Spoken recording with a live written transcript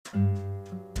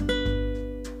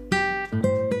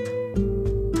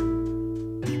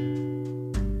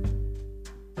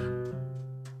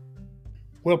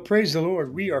Well, praise the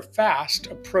Lord. We are fast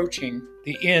approaching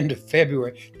the end of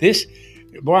February.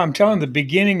 I'm telling you, the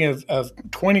beginning of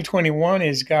 2021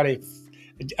 has got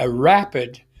a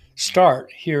rapid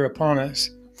start here upon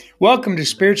us. Welcome to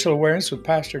Spiritual Awareness with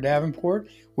Pastor Davenport.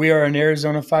 We are an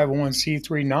Arizona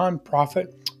 501c3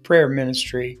 nonprofit prayer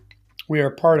ministry. We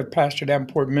are part of Pastor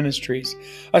Davenport Ministries,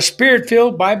 a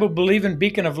spirit-filled, Bible-believing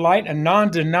beacon of light, a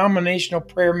non-denominational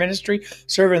prayer ministry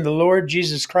serving the Lord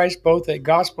Jesus Christ both at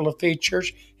Gospel of Faith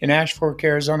Church in Ash Fork,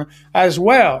 Arizona, as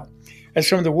well as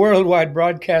from the worldwide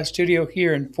broadcast studio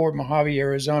here in Fort Mojave,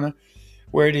 Arizona,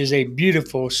 where it is a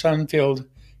beautiful, sun-filled,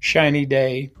 shiny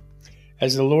day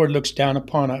as the Lord looks down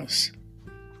upon us.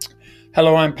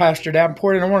 Hello, I'm Pastor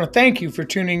Davenport, and I want to thank you for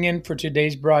tuning in for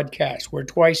today's broadcast, where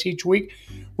twice each week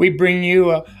we bring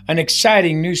you an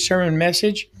exciting new sermon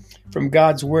message from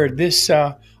God's Word.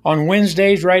 On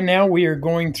Wednesdays right now, we are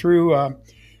going through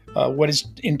what is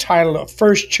entitled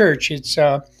First Church.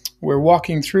 We're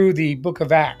walking through the book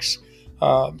of Acts.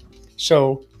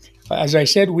 So, as I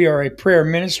said, we are a prayer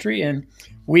ministry, and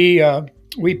we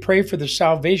pray for the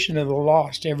salvation of the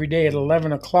lost every day at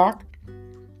 11 o'clock.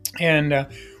 And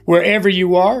wherever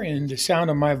you are in the sound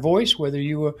of my voice, whether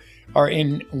you are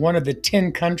in one of the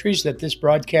 10 countries that this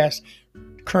broadcast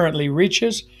currently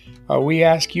reaches, we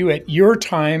ask you at your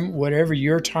time, whatever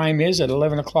your time is, at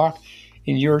 11 o'clock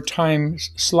in your time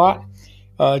slot,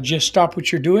 just stop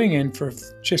what you're doing and for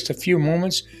just a few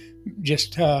moments,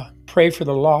 just pray for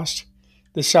the lost,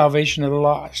 the salvation of the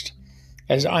lost,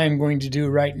 as I am going to do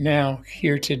right now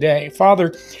here today.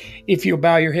 Father, if you'll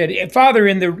bow your head. Father,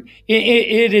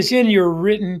 it is in your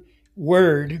written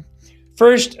word.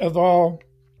 First of all,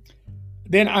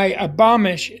 then I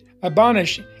admonish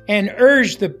and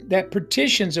urge that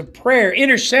petitions of prayer,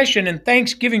 intercession, and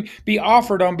thanksgiving be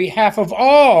offered on behalf of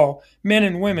all men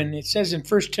and women. It says in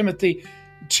 1 Timothy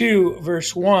 2,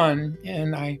 verse 1,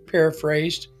 and I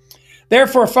paraphrased.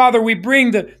 Therefore, Father, we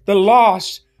bring the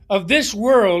lost of this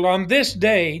world on this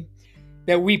day,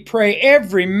 that we pray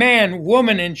every man,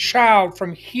 woman, and child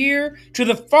from here to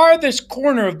the farthest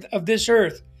corner of this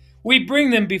earth. We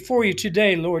bring them before you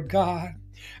today, Lord God.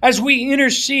 As we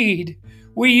intercede,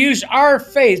 we use our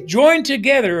faith joined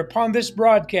together upon this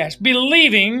broadcast,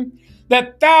 believing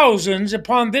that thousands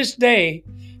upon this day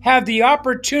have the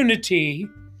opportunity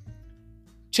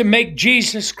to make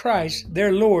Jesus Christ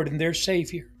their Lord and their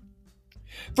Savior.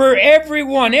 For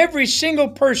everyone, every single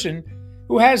person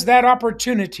who has that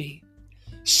opportunity,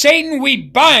 Satan, we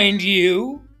bind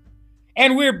you,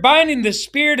 and we're binding the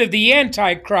spirit of the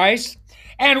Antichrist,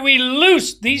 and we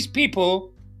loose these people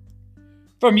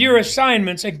from your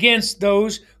assignments against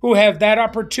those who have that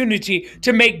opportunity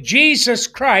to make Jesus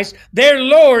Christ their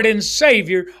Lord and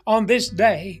Savior on this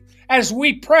day, as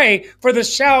we pray for the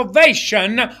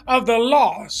salvation of the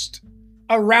lost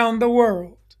around the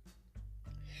world.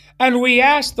 And we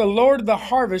ask the Lord of the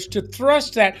harvest to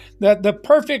thrust the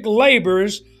perfect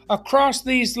laborers across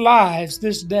these lives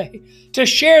this day, to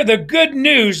share the good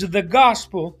news of the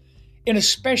gospel in a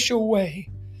special way,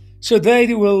 so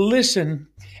they will listen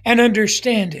and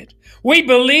understand it. We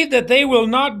believe that they will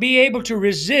not be able to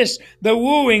resist the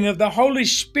wooing of the Holy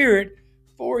Spirit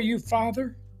for you,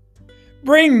 Father.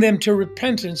 Bring them to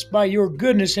repentance by your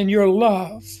goodness and your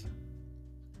love.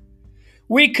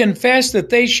 We confess that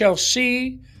they shall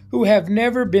see who have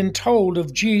never been told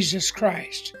of Jesus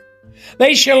Christ.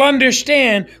 They shall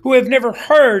understand who have never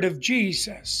heard of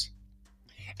Jesus.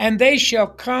 And they shall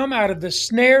come out of the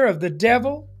snare of the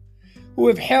devil who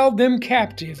have held them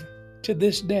captive to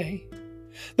this day.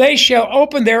 They shall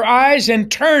open their eyes and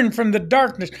turn from the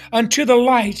darkness unto the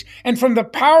light, and from the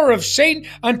power of Satan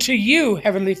unto you,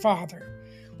 Heavenly Father.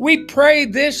 We pray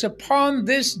this upon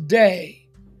this day,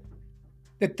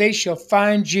 that they shall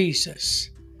find Jesus.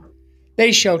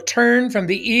 They shall turn from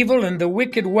the evil and the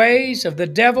wicked ways of the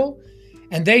devil,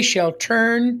 and they shall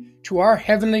turn to our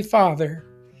Heavenly Father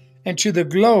and to the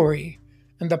glory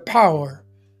and the power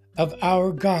of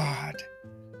our God.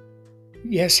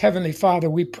 Yes, Heavenly Father,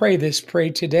 we pray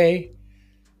today.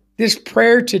 This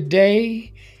prayer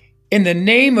today in the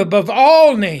name above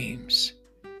all names,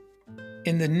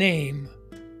 in the name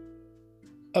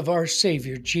of our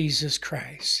Savior, Jesus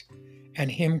Christ, and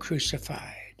Him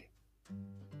crucified.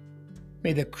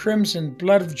 May the crimson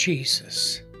blood of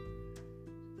Jesus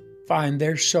find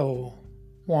their soul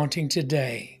wanting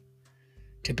today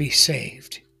to be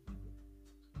saved,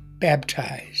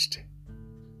 baptized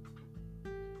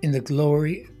in the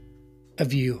glory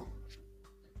of you.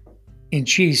 In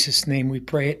Jesus' name we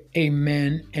pray it.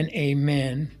 Amen and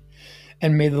amen.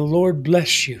 And may the Lord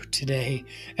bless you today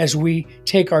as we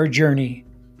take our journey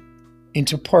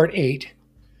into part 8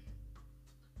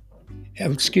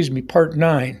 part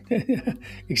 9,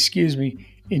 excuse me,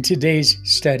 in today's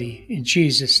study. In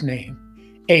Jesus' name,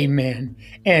 amen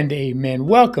and amen.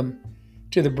 Welcome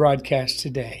to the broadcast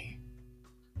today.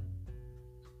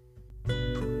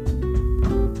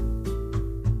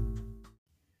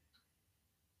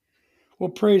 Well,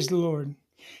 praise the Lord.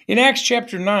 In Acts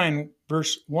chapter 9,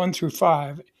 verse 1 through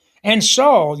 5, and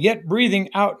Saul, yet breathing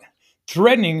out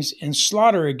threatenings and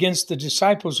slaughter against the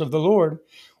disciples of the Lord,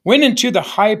 went unto the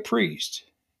high priest,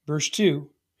 verse 2,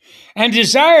 and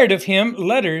desired of him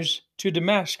letters to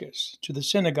Damascus, to the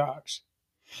synagogues,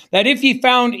 that if he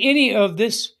found any of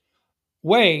this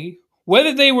way,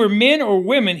 whether they were men or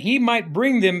women, he might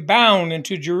bring them bound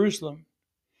into Jerusalem.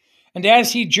 And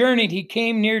as he journeyed, he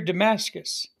came near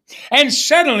Damascus. And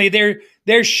suddenly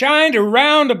there shined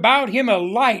around about him a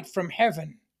light from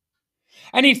heaven.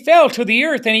 And he fell to the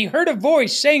earth, and he heard a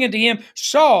voice saying unto him,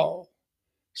 Saul,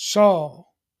 Saul,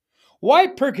 why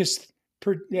persecutest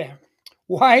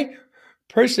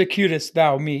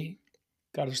thou me?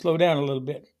 Got to slow down a little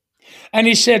bit. And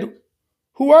he said,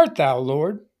 Who art thou,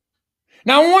 Lord?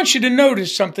 Now I want you to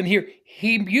notice something here.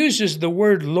 He uses the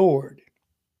word Lord.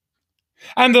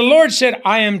 And the Lord said,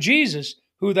 I am Jesus,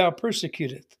 who thou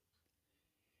persecutest.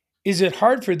 Is it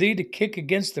hard for thee to kick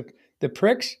against the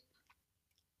pricks?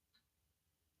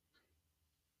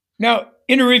 Now,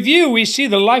 in a review, we see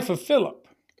the life of Philip.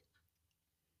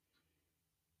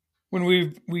 When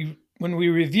we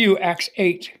review Acts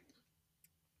 8,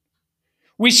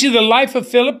 we see the life of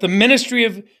Philip, the ministry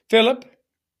of Philip.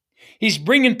 He's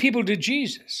bringing people to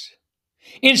Jesus.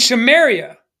 In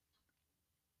Samaria,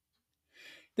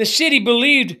 the city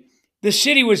believed the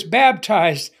city was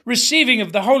baptized, receiving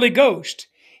of the Holy Ghost.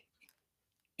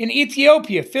 In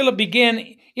Ethiopia, Philip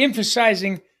began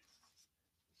emphasizing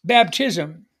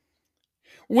baptism,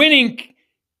 winning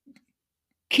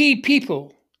key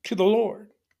people to the Lord.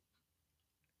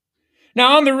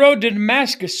 Now, on the road to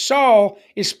Damascus, Saul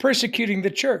is persecuting the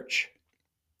church.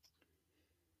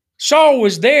 Saul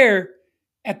was there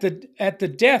at the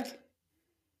death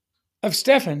of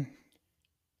Stephen.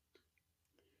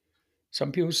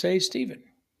 Some people say Stephen.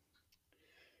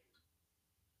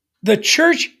 The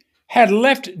church had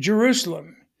left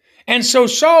Jerusalem, and so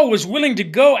Saul was willing to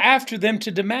go after them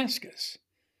to Damascus.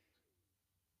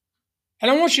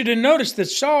 And I want you to notice that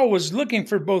Saul was looking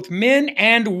for both men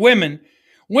and women.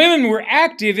 Women were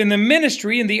active in the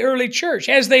ministry in the early church,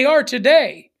 as they are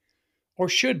today, or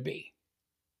should be,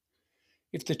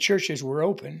 if the churches were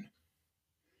open.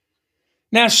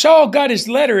 Now, Saul got his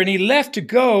letter, and he left to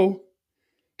go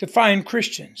to find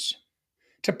Christians,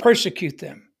 to persecute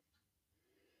them.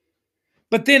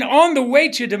 But then on the way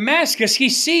to Damascus, he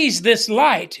sees this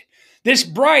light, this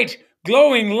bright,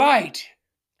 glowing light.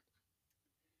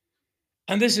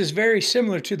 And this is very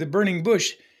similar to the burning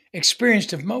bush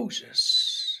experienced of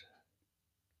Moses.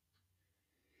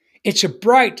 It's a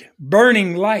bright,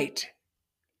 burning light.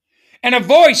 And a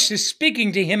voice is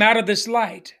speaking to him out of this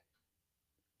light.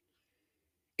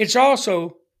 It's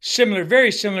also similar,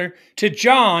 very similar to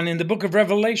John in the book of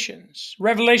Revelations.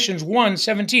 Revelations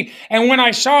 1:17. And when I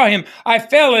saw him, I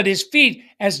fell at his feet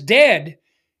as dead.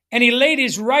 And he laid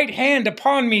his right hand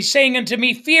upon me, saying unto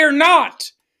me, Fear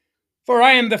not, for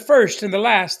I am the first and the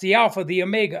last, the Alpha, the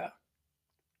Omega.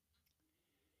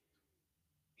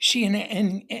 See, in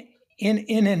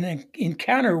an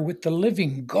encounter with the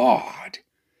living God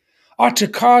ought to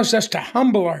cause us to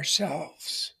humble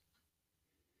ourselves.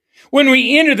 When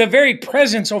we enter the very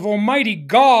presence of Almighty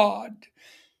God,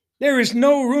 there is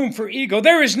no room for ego.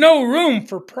 There is no room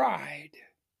for pride.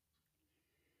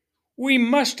 We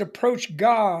must approach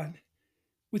God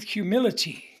with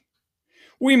humility.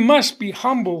 We must be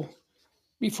humble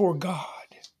before God.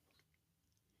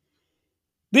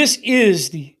 This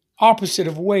is the opposite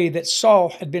of way that Saul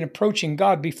had been approaching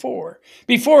God before.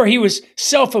 Before, he was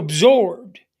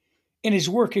self-absorbed in his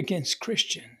work against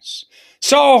Christians.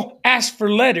 Saul asked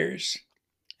for letters,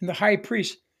 and the high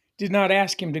priest did not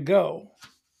ask him to go.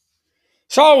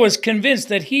 Saul was convinced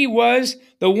that he was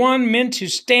the one meant to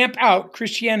stamp out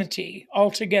Christianity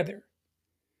altogether.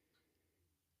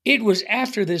 It was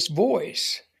after this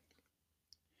voice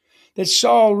that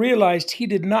Saul realized he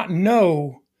did not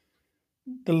know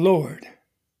the Lord.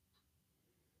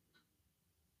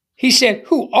 He said,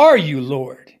 Who are you,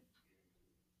 Lord?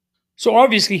 So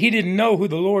obviously he didn't know who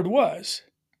the Lord was.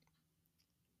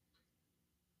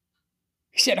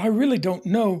 He said, I really don't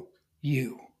know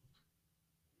you.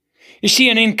 You see,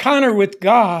 an encounter with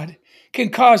God can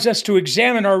cause us to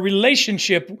examine our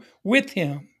relationship with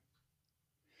Him.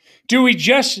 Do we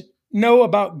just know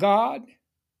about God?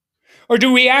 Or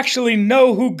do we actually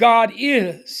know who God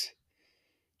is?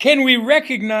 Can we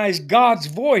recognize God's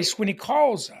voice when He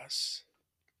calls us?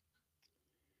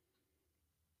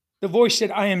 The voice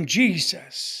said, I am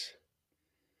Jesus.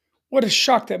 What a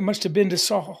shock that must have been to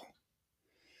Saul.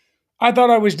 I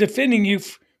thought I was defending you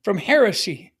from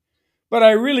heresy, but I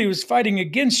really was fighting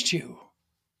against you.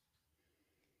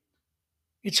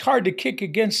 It's hard to kick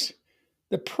against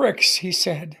the pricks, he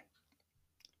said.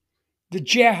 The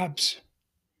jabs.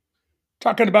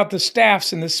 Talking about the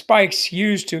staffs and the spikes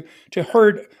used to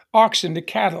herd oxen to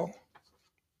cattle.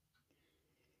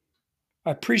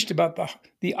 I preached about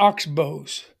the ox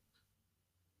bows.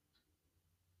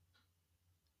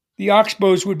 The ox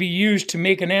bows would be used to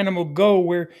make an animal go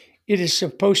where it is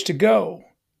supposed to go.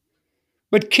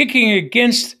 But kicking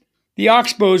against the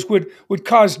ox bows would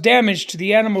cause damage to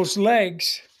the animal's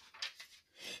legs.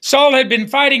 Saul had been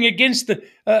fighting against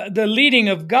the leading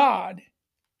of God.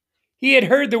 He had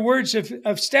heard the words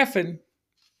of Stephen.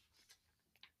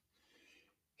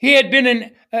 He had been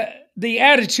in the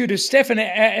attitude of Stephen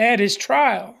at his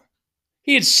trial.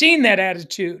 He had seen that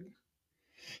attitude.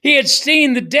 He had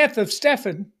seen the death of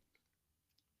Stephen.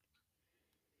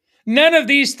 None of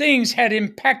these things had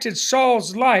impacted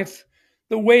Saul's life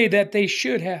the way that they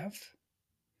should have.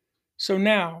 So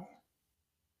now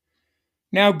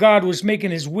God was making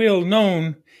His will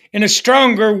known in a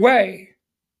stronger way.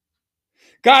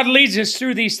 God leads us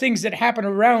through these things that happen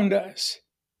around us.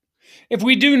 If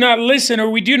we do not listen or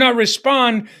we do not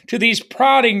respond to these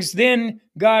proddings, then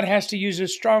God has to use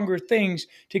us stronger things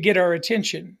to get our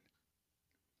attention.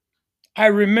 I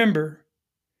remember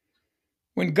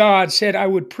when God said I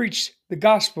would preach the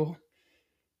gospel,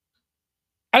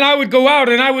 and I would go out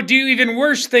and I would do even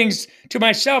worse things to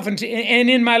myself and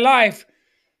in my life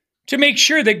to make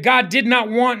sure that God did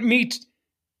not want me.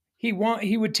 He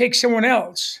would take someone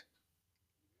else.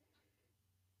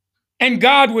 And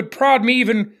God would prod me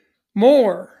even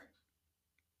more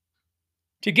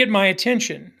to get my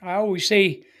attention. I always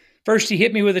say, first He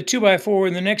hit me with a 2x4,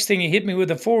 and the next thing He hit me with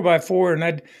a 4x4,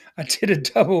 and I did a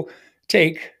double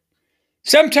take.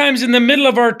 Sometimes in the middle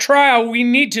of our trial, we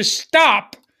need to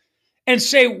stop and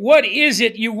say, what is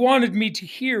it you wanted me to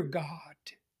hear, God?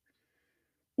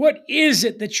 What is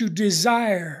it that you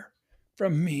desire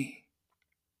from me?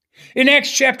 In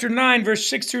Acts chapter 9, verse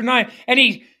 6 through 9, and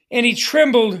he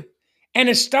trembled and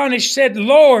astonished, said,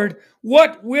 Lord,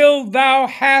 what wilt thou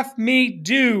have me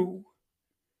do?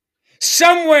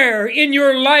 Somewhere in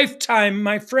your lifetime,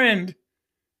 my friend,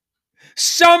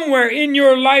 somewhere in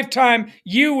your lifetime,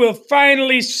 you will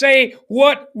finally say,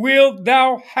 what wilt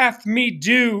thou have me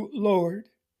do, Lord?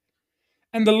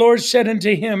 And the Lord said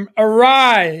unto him,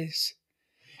 arise,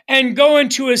 and go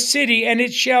into a city, and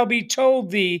it shall be told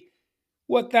thee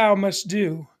what thou must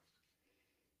do.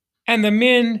 And the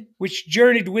men which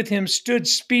journeyed with him stood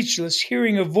speechless,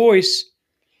 hearing a voice,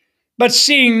 but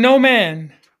seeing no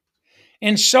man.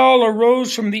 And Saul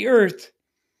arose from the earth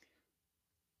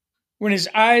when his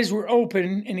eyes were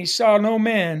open, and he saw no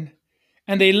man.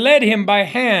 And they led him by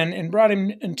hand and brought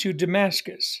him into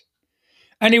Damascus.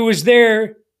 And he was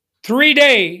there 3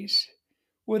 days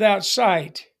without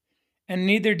sight, and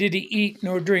neither did he eat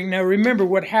nor drink. Now remember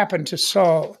what happened to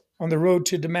Saul on the road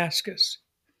to Damascus.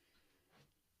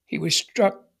 He was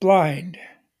struck blind.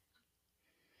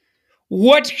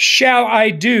 What shall I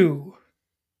do?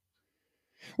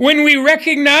 When we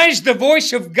recognize the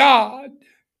voice of God,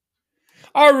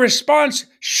 our response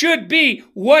should be,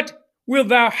 what wilt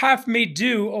thou have me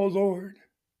do, O Lord?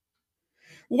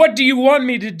 What do you want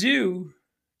me to do,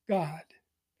 God?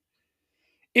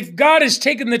 If God has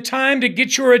taken the time to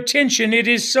get your attention, it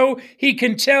is so He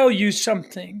can tell you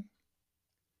something.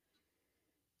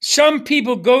 Some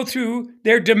people go through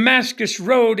their Damascus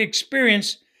Road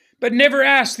experience, but never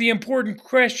ask the important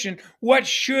question, what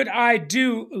should I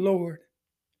do, Lord?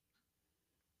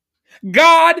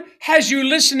 God has you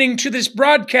listening to this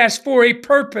broadcast for a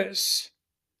purpose.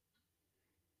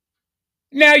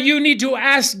 Now you need to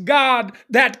ask God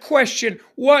that question,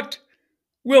 what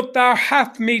wilt thou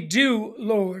have me do,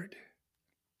 Lord?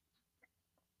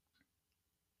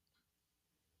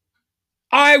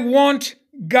 I want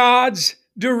God's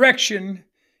direction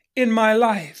in my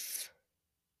life.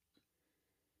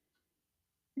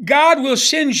 God will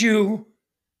send you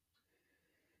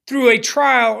through a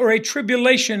trial or a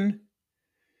tribulation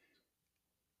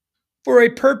for a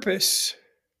purpose.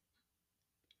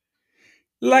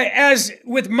 Like as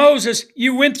with Moses,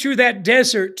 you went through that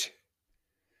desert,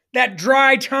 that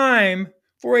dry time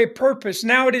for a purpose.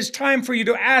 Now it is time for you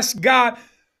to ask God,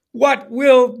 what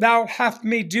will thou have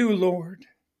me do, Lord?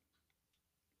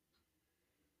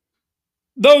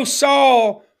 Though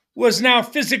Saul was now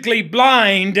physically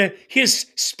blind,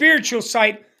 his spiritual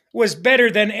sight was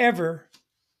better than ever.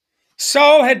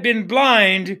 Saul had been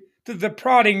blind to the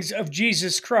proddings of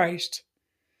Jesus Christ.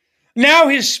 Now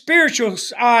his spiritual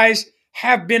eyes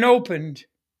have been opened.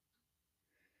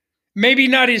 Maybe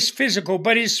not his physical,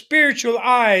 but his spiritual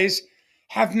eyes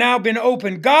have now been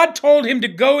opened. God told him to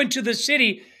go into the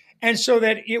city, and so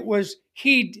that it was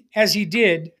he as he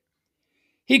did.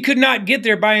 He could not get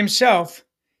there by himself.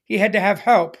 He had to have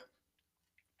help.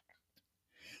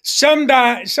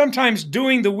 Sometimes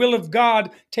doing the will of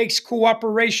God takes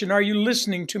cooperation. Are you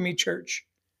listening to me, church?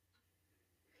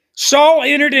 Saul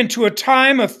entered into a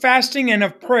time of fasting and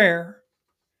of prayer.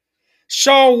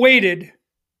 Saul waited.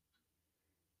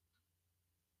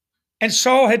 And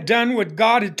Saul had done what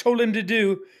God had told him to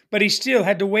do, but he still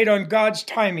had to wait on God's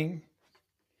timing.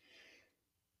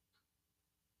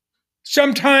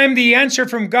 Sometimes the answer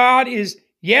from God is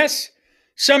yes.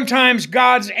 Sometimes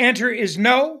God's answer is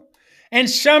no. And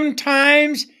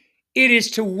sometimes it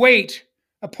is to wait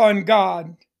upon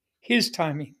God, his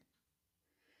timing.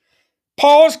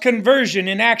 Paul's conversion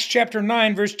in Acts chapter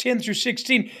 9, verse 10 through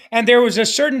 16. And there was a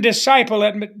certain disciple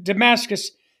at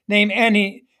Damascus named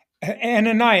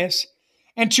Ananias.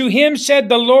 And to him said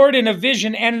the Lord in a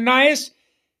vision, Ananias.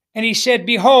 And he said,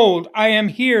 Behold, I am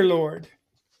here, Lord.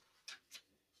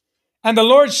 And the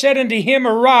Lord said unto him,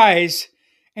 Arise,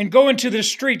 and go into the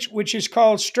street which is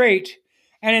called Straight,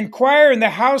 and inquire in the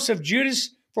house of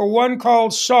Judas for one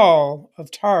called Saul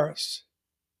of Tarsus.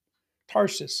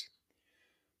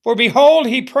 For behold,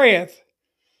 he prayeth,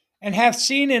 and hath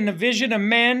seen in a vision a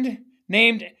man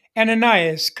named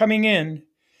Ananias coming in,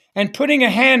 and putting a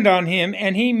hand on him,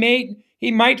 and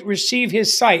he might receive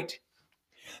his sight.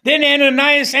 Then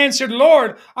Ananias answered,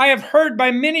 Lord, I have heard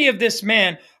by many of this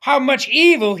man how much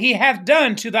evil he hath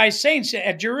done to thy saints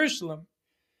at Jerusalem.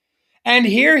 And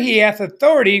here he hath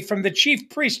authority from the chief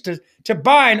priest to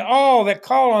bind all that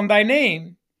call on thy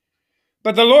name.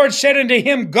 But the Lord said unto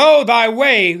him, Go thy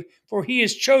way, for he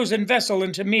is chosen vessel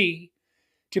unto me,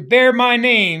 to bear my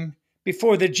name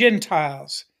before the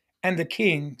Gentiles and the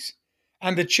kings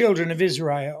and the children of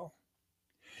Israel.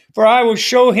 For I will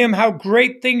show him how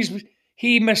great things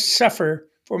he must suffer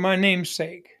for my name's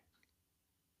sake.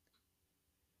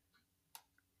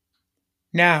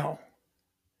 Now,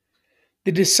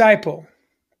 the disciple,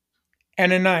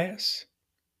 Ananias,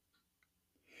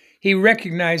 he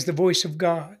recognized the voice of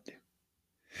God.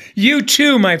 You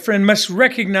too, my friend, must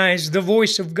recognize the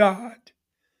voice of God.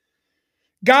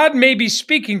 God may be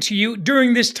speaking to you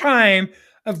during this time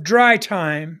of dry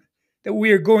time that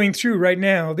we are going through right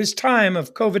now, this time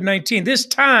of COVID-19, this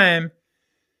time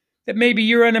that maybe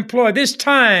you're unemployed, this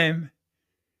time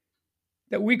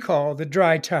that we call the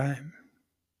dry time.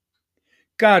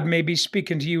 God may be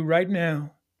speaking to you right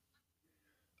now.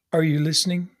 Are you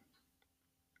listening?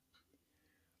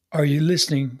 Are you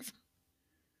listening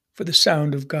for the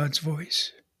sound of God's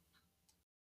voice?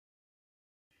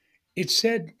 It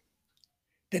said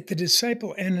that the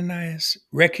disciple Ananias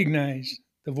recognized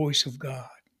the voice of God.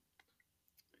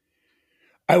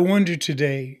 I wonder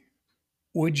today,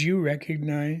 would you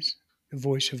recognize the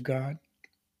voice of God?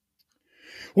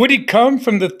 Would it come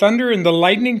from the thunder and the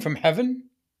lightning from heaven?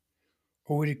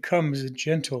 Or would it come as a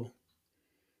gentle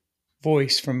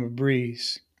voice from a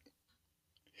breeze?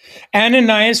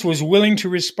 Ananias was willing to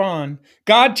respond.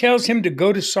 God tells him to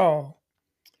go to Saul.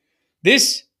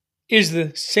 This is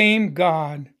the same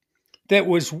God that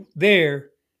was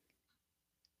there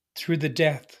through the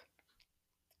death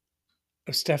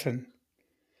of Stephen,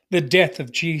 the death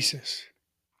of Jesus.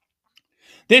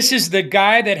 This is the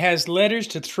guy that has letters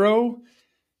to throw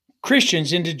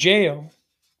Christians into jail.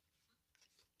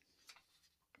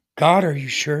 God, are you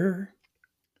sure?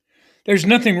 There's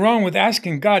nothing wrong with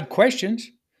asking God questions.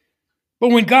 But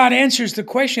when God answers the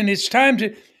question, it's time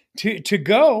to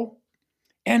go.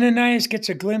 Ananias gets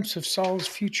a glimpse of Saul's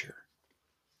future.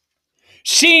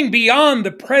 Seeing beyond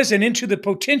the present into the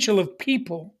potential of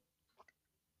people.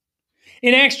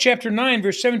 In Acts chapter 9,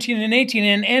 verse 17 and 18,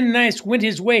 and Ananias went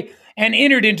his way and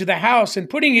entered into the house, and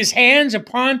putting his hands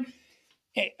upon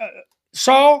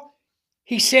Saul,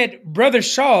 he said, Brother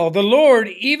Saul, the Lord,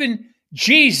 even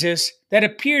Jesus, that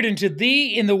appeared unto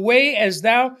thee in the way as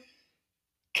thou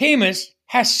camest,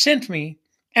 hath sent me,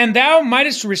 and thou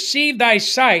mightest receive thy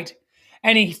sight.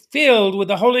 And he filled with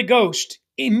the Holy Ghost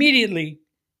immediately.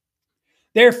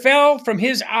 There fell from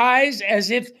his eyes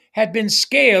as if had been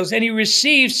scales, and he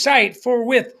received sight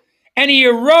forthwith. And he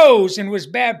arose and was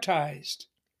baptized.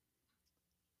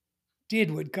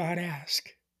 Did what God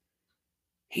asked.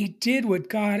 He did what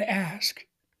God asked.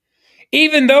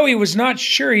 Even though he was not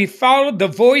sure, he followed the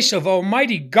voice of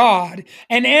Almighty God.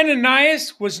 And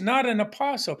Ananias was not an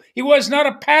apostle. He was not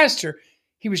a pastor.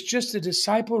 He was just a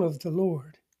disciple of the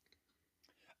Lord.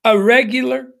 a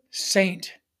regular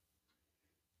saint,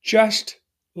 just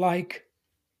like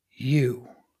you.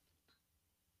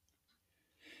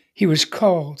 He was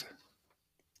called.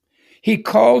 He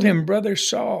called him Brother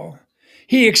Saul.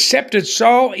 He accepted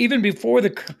Saul even before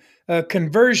the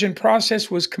conversion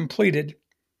process was completed.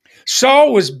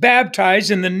 Saul was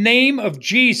baptized in the name of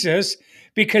Jesus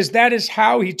because that is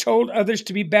how he told others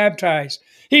to be baptized.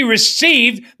 He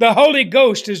received the Holy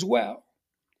Ghost as well.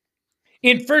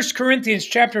 In 1 Corinthians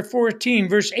chapter 14,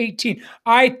 verse 18,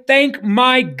 I thank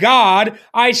my God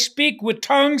I speak with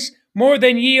tongues more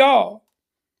than ye all.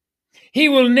 He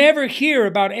will never hear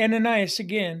about Ananias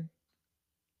again.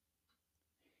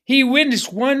 He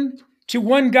witnessed to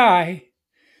one guy,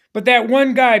 but that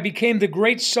one guy became the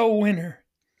great soul winner.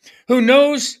 Who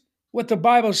knows what the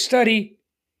Bible study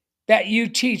that you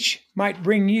teach might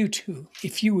bring you to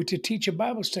if you were to teach a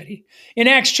Bible study. In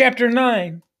Acts chapter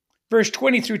 9, verse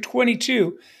 20 through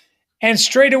 22, and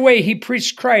straightway he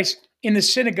preached Christ in the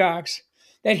synagogues,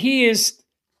 that he is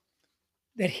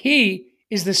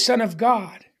the Son of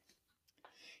God.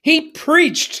 He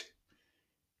preached.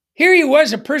 Here he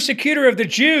was, a persecutor of the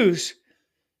Jews,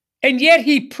 and yet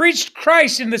he preached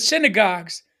Christ in the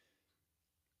synagogues,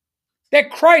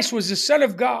 that Christ was the Son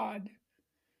of God.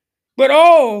 But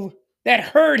all that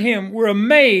heard him were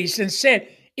amazed and said,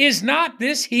 is not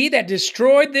this he that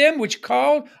destroyed them which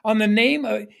called on the name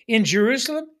in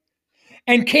Jerusalem,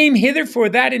 and came hither for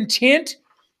that intent,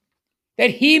 that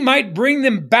he might bring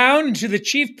them bound into the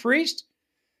chief priest?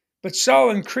 But Saul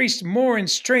increased more in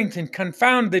strength and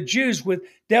confounded the Jews with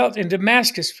dealt in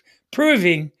Damascus,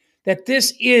 proving that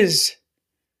this is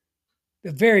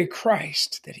the very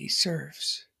Christ that he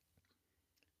serves.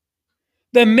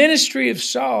 The ministry of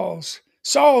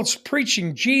Saul's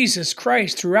preaching Jesus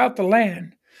Christ throughout the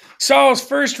land. Saul's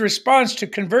first response to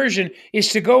conversion is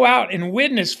to go out and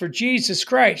witness for Jesus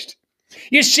Christ.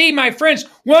 You see, my friends,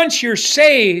 once you're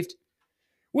saved,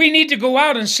 we need to go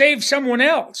out and save someone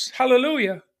else.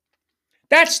 Hallelujah.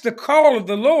 That's the call of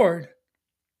the Lord.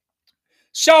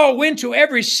 Saul went to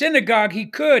every synagogue he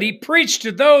could. He preached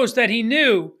to those that he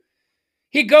knew.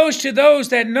 He goes to those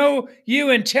that know you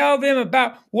and tell them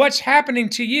about what's happening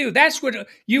to you. That's what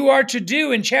you are to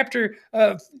do in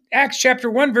Acts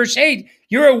chapter 1, verse 8.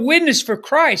 You're a witness for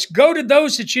Christ. Go to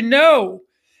those that you know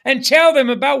and tell them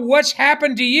about what's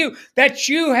happened to you, that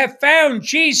you have found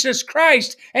Jesus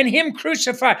Christ and him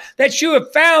crucified, that you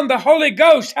have found the Holy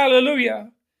Ghost. Hallelujah.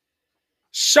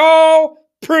 Saul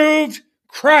proved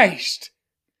Christ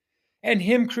and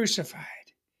him crucified.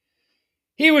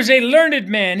 He was a learned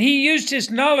man. He used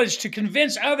his knowledge to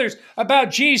convince others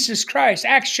about Jesus Christ.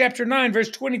 Acts chapter 9, verse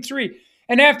 23.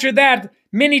 And after that,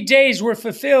 many days were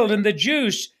fulfilled, and the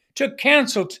Jews took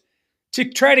counsel to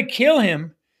try to kill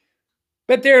him.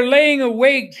 But their laying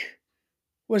await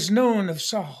was known of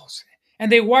Saul's,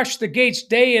 and they watched the gates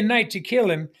day and night to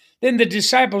kill him. Then the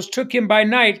disciples took him by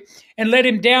night and let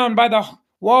him down by the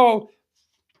wall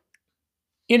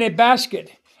in a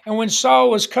basket. And when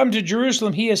Saul was come to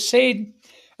Jerusalem, he essayed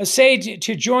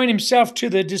to join himself to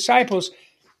the disciples,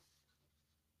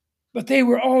 but they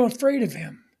were all afraid of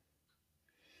him.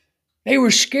 They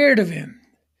were scared of him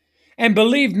and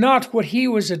believed not what he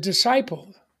was a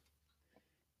disciple.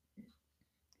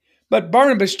 But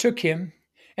Barnabas took him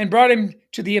and brought him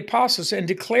to the apostles and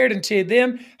declared unto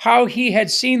them how he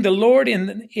had seen the Lord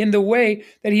in the way,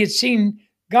 that he had seen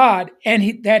God,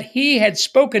 and that he had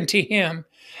spoken to him,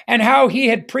 and how he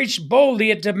had preached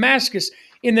boldly at Damascus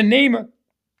in the name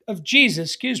of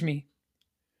Jesus.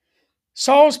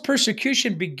 Saul's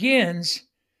persecution begins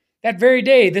that very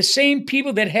day. The same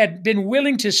people that had been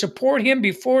willing to support him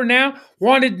before now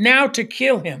wanted now to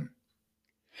kill him.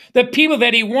 The people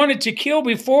that he wanted to kill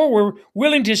before were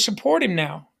willing to support him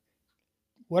now.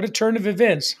 What a turn of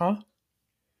events, huh?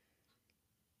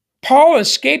 Paul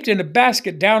escaped in a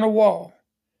basket down a wall.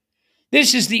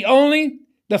 This is the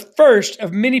first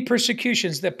of many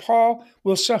persecutions that Paul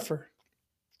will suffer.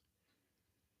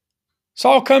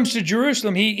 Saul comes to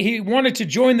Jerusalem. He wanted to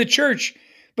join the church,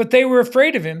 but they were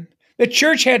afraid of him. The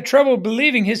church had trouble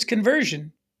believing his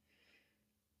conversion.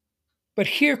 But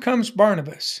here comes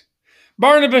Barnabas.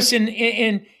 Barnabas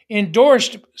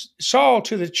endorsed Saul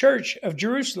to the church of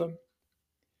Jerusalem.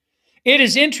 It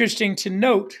is interesting to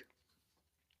note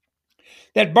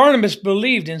that Barnabas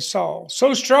believed in Saul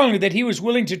so strongly that he was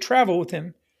willing to travel with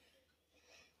him.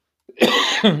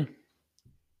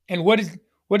 And what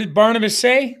did Barnabas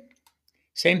say?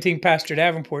 Same thing Pastor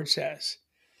Davenport says.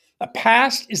 The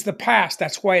past is the past.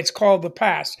 That's why it's called the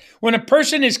past. When a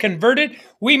person is converted,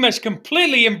 we must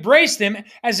completely embrace them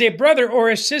as a brother or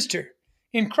a sister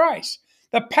in Christ.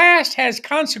 The past has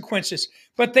consequences,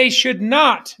 but they should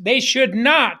not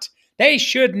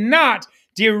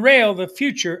derail the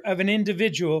future of an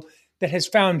individual that has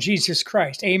found Jesus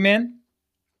Christ. Amen.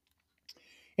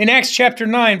 In Acts chapter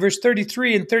 9, verse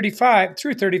 33 and 35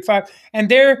 through 35, and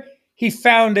there he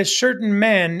found a certain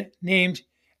man named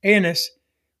Aeneas,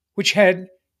 which had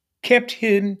kept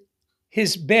in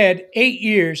his bed 8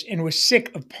 years and was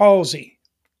sick of palsy.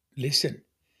 Listen.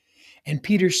 And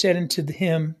Peter said unto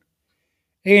him,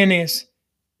 Aeneas,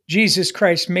 Jesus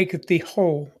Christ maketh thee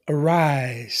whole.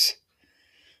 Arise,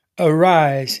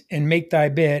 arise, and make thy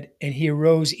bed. And he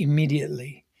arose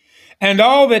immediately. And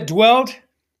all that dwelt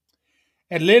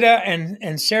at Lydda and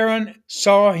Saron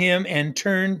saw him and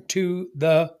turned to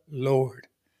the Lord.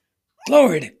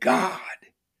 Glory to God.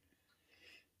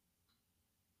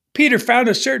 Peter found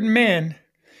a certain man.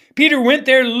 Peter went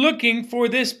there looking for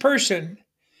this person.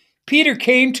 Peter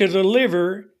came to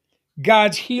deliver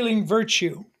God's healing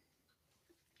virtue.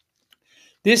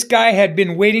 This guy had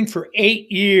been waiting for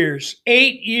 8 years.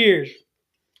 8 years.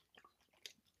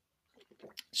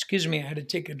 Excuse me, I had to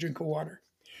take a drink of water.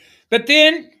 But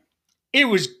then it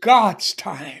was God's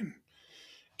time.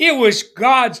 It was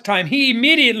God's time. He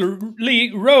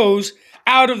immediately rose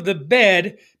out of the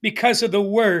bed because of the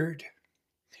word.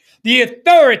 The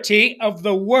authority of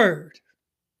the word.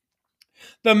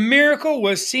 The miracle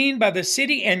was seen by the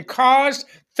city and caused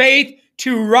faith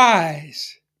to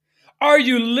rise. Are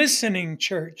you listening,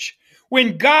 church?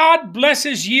 When God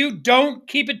blesses you, don't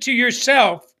keep it to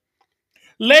yourself.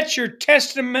 Let your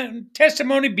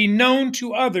testimony be known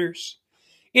to others.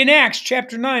 In Acts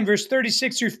chapter 9, verse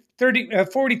 36 through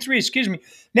 43,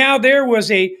 now there was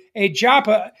a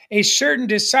Joppa, a certain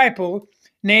disciple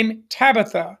named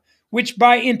Tabitha, which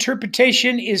by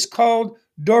interpretation is called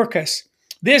Dorcas.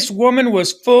 This woman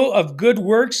was full of good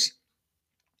works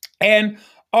and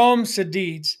alms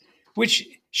deeds, which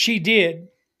she did.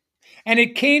 And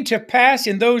it came to pass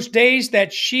in those days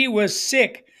that she was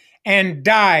sick and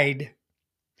died,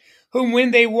 whom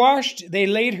when they washed, they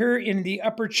laid her in the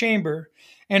upper chamber.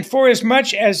 And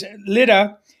forasmuch as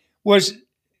Lydda was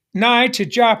nigh to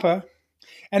Joppa,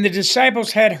 and the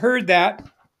disciples had heard that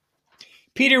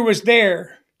Peter was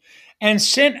there, and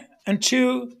sent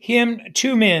unto him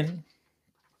 2 men,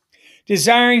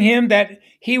 desiring him that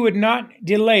he would not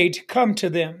delay to come to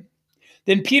them.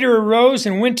 Then Peter arose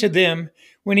and went to them.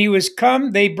 When he was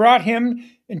come, they brought him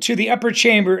into the upper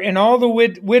chamber, and all the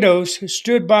widows who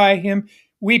stood by him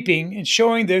weeping, and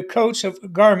showing the coats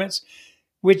of garments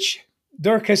which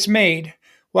Dorcas made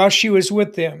while she was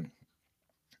with them.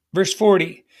 Verse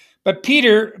 40, but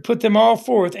Peter put them all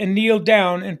forth, and kneeled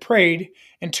down and prayed,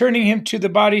 and turning him to the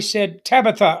body said,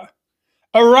 Tabitha,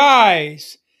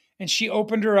 arise! And she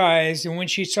opened her eyes, and when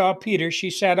she saw Peter, she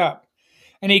sat up.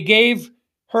 And he gave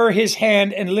her his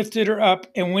hand and lifted her up,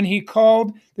 and when he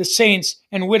called the saints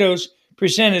and widows,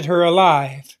 presented her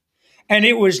alive. And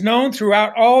it was known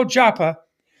throughout all Joppa,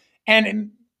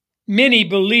 and many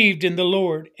believed in the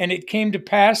Lord. And it came to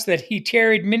pass that he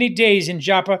tarried many days in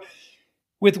Joppa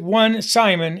with one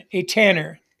Simon, a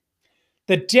tanner.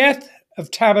 The death of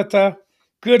Tabitha,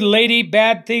 good lady,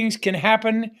 bad things can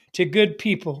happen to good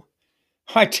people.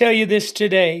 I tell you this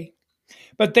today.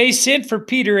 But they sent for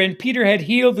Peter, and Peter had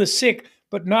healed the sick,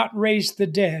 but not raised the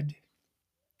dead.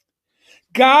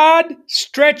 God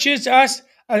stretches us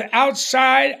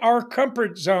outside our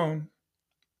comfort zone.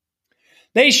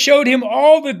 They showed him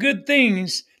all the good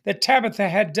things that Tabitha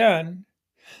had done.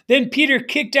 Then Peter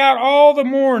kicked out all the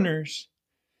mourners.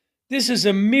 This is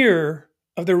a mirror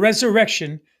of the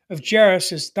resurrection of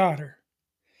Jairus' daughter.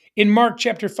 In Mark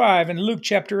chapter 5 and Luke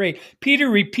chapter 8, Peter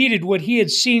repeated what he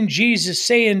had seen Jesus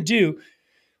say and do.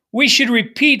 We should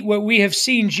repeat what we have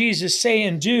seen Jesus say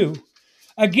and do.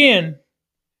 Again.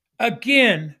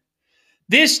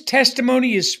 This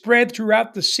testimony is spread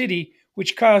throughout the city,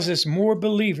 which causes more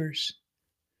believers.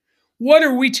 What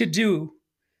are we to do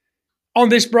on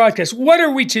this broadcast? What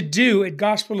are we to do at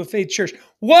Gospel of Faith Church?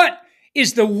 What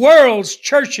is the world's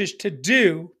churches to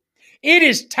do? It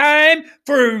is time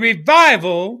for a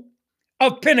revival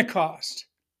of Pentecost.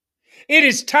 It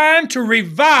is time to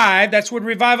revive, that's what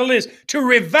revival is, to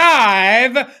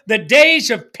revive the days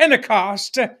of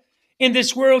Pentecost in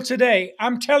this world today.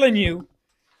 I'm telling you,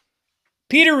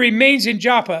 Peter remains in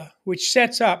Joppa, which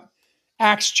sets up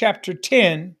Acts chapter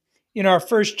 10 in our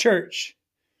first church.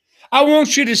 I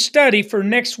want you to study for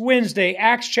next Wednesday,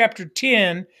 Acts chapter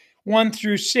 10, 1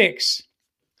 through 6.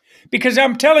 Because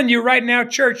I'm telling you right now,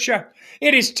 church,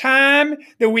 it is time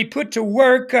that we put to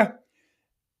work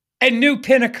a new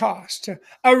Pentecost,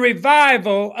 a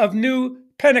revival of new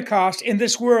Pentecost in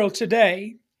this world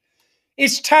today.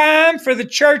 It's time for the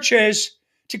churches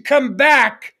to come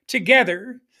back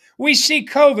together. We see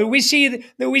COVID. We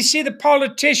see the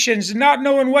politicians not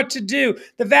knowing what to do.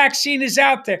 The vaccine is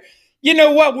out there. You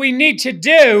know what we need to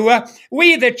do?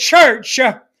 We, the church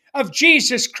of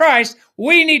Jesus Christ,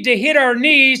 we need to hit our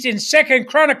knees in 2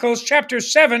 Chronicles chapter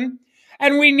 7.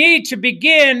 And we need to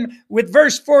begin with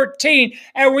verse 14.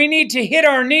 And we need to hit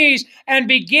our knees and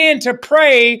begin to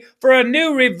pray for a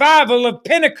new revival of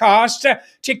Pentecost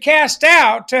to cast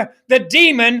out the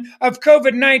demon of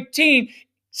COVID-19.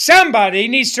 Somebody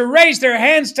needs to raise their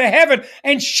hands to heaven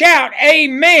and shout,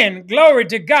 amen. Glory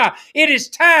to God. It is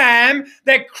time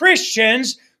that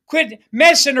Christians quit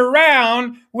messing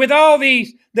around with all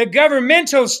the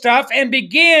governmental stuff and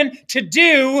begin to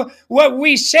do what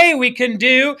we say we can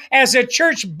do as a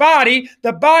church body,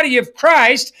 the body of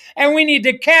Christ. And we need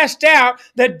to cast out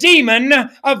the demon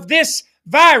of this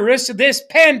virus, this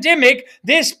pandemic,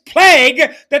 this plague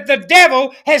that the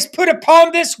devil has put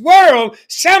upon this world.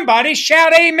 Somebody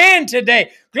shout amen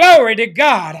today. Glory to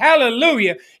God.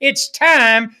 Hallelujah. It's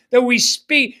time that we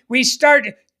start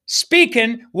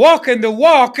speaking, walking the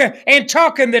walk, and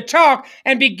talking the talk,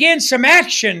 and begin some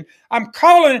action. I'm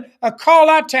calling a call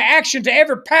out to action to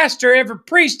every pastor, every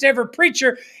priest, every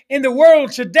preacher in the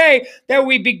world today, that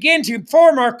we begin to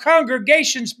form our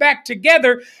congregations back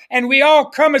together, and we all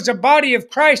come as a body of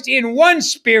Christ in one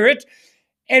spirit,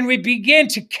 and we begin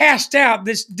to cast out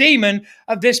this demon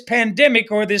of this pandemic,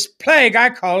 or this plague, I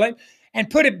call it, and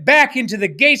put it back into the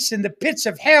gates and the pits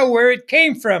of hell where it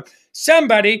came from.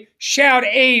 Somebody shout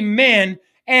amen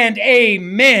and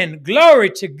amen. Glory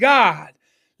to God.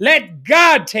 Let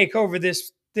God take over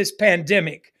this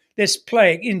pandemic, this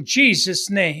plague, in Jesus'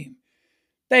 name.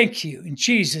 Thank you, in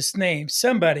Jesus' name.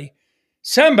 Somebody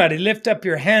lift up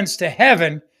your hands to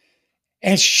heaven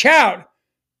and shout,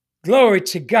 glory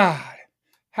to God.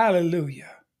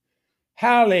 Hallelujah.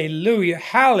 Hallelujah.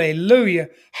 Hallelujah.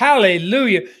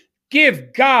 Hallelujah.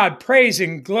 Give God praise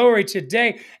and glory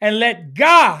today, and let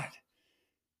God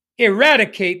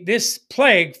eradicate this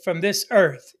plague from this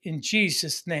earth in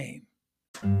Jesus' name.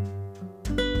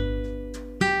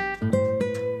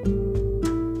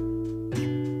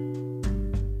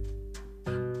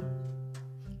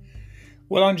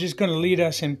 Well, I'm just going to lead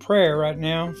us in prayer right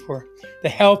now for the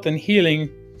health and healing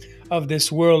of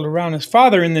this world around us.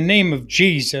 Father, in the name of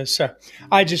Jesus,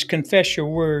 I just confess your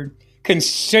word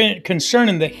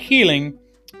concerning the healing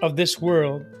of this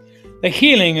world, the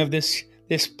healing of this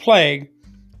plague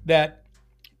that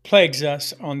plagues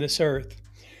us on this earth.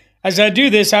 As I do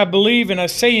this, I believe and I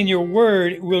say in your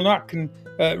word, it will not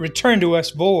return to us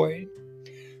void,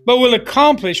 but will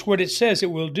accomplish what it says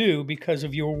it will do because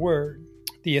of your word,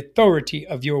 the authority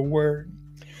of your word.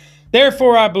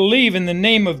 Therefore, I believe in the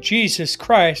name of Jesus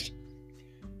Christ,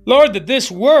 Lord, that this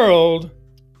world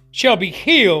shall be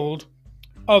healed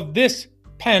of this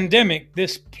pandemic,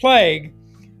 this plague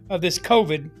of this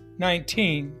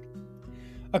COVID-19.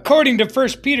 According to 1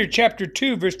 Peter chapter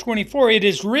 2, verse 24, it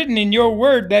is written in your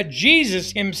word that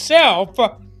Jesus himself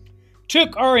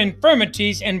took our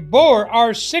infirmities and bore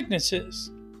our sicknesses.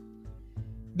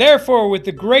 Therefore, with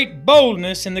the great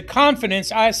boldness and the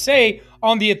confidence, I say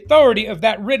on the authority of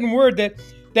that written word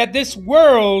that this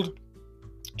world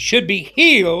should be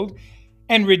healed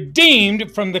and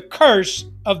redeemed from the curse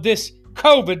of this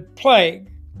COVID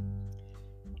plague.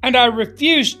 And I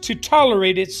refuse to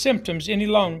tolerate its symptoms any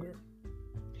longer.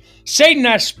 Satan,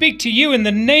 I speak to you in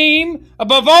the name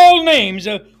above all names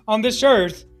on this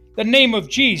earth, the name of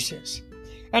Jesus.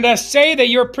 And I say that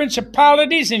your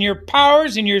principalities and your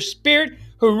powers and your spirit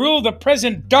who rule the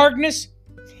present darkness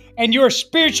and your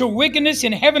spiritual wickedness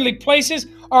in heavenly places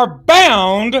are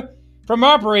bound from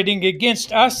operating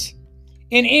against us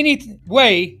in any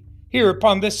way here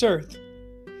upon this earth.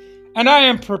 And I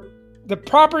am the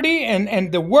property,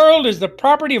 and the world is the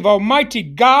property of Almighty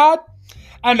God,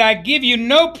 and I give you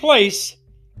no place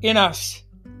in us.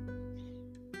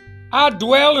 I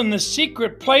dwell in the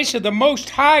secret place of the Most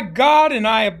High God, and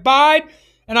I abide,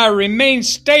 and I remain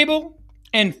stable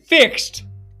and fixed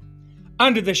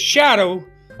under the shadow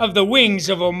of the wings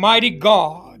of Almighty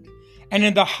God, and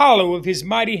in the hollow of his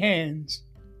mighty hands,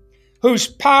 whose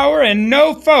power and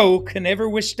no foe can ever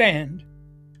withstand.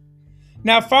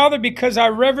 Now, Father, because I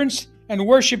reverence and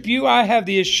worship you, I have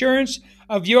the assurance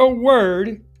of your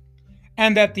word,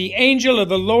 and that the angel of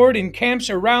the Lord encamps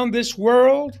around this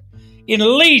world in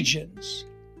legions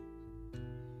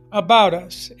about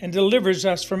us and delivers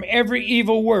us from every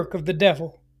evil work of the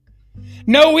devil.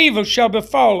 No evil shall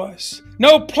befall us.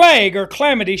 No plague or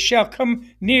calamity shall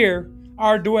come near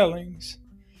our dwellings.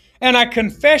 And I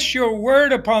confess your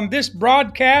word upon this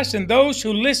broadcast and those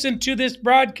who listen to this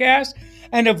broadcast,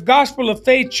 and of Gospel of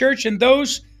Faith Church and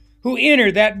those who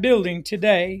enter that building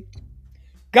today.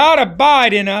 God,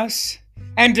 abide in us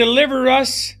and deliver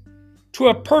us to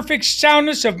a perfect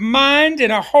soundness of mind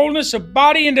and a wholeness of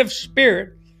body and of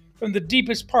spirit from the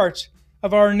deepest parts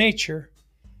of our nature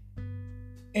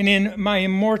and in my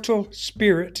immortal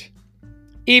spirit,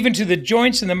 even to the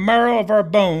joints and the marrow of our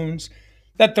bones,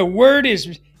 that the word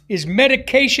is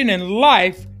medication and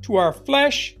life to our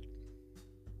flesh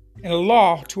and a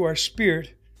law to our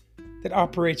spirit that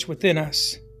operates within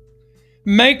us.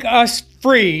 Make us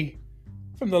free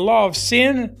from the law of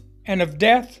sin and of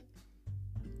death,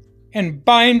 and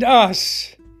bind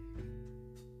us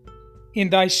in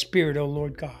thy spirit, O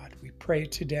Lord God. We pray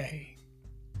today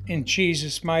in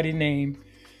Jesus' mighty name.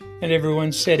 And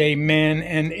everyone said amen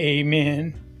and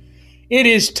amen. It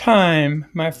is time,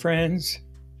 my friends,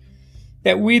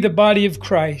 that we, the body of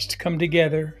Christ, come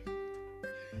together.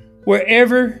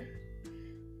 Wherever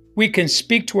we can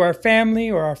speak to our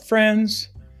family or our friends,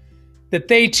 that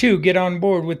they too get on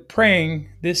board with praying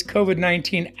this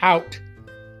COVID-19 out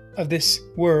of this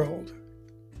world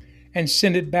and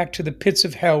send it back to the pits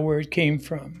of hell where it came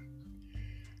from.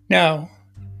 Now,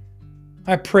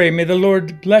 I pray, may the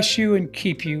Lord bless you and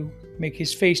keep you, make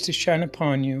his face to shine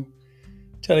upon you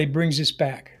till he brings us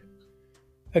back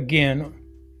again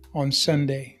on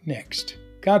Sunday next.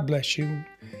 God bless you.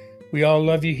 We all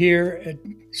love you here at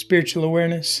Spiritual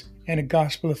Awareness and a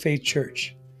Gospel of Faith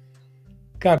Church.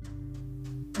 God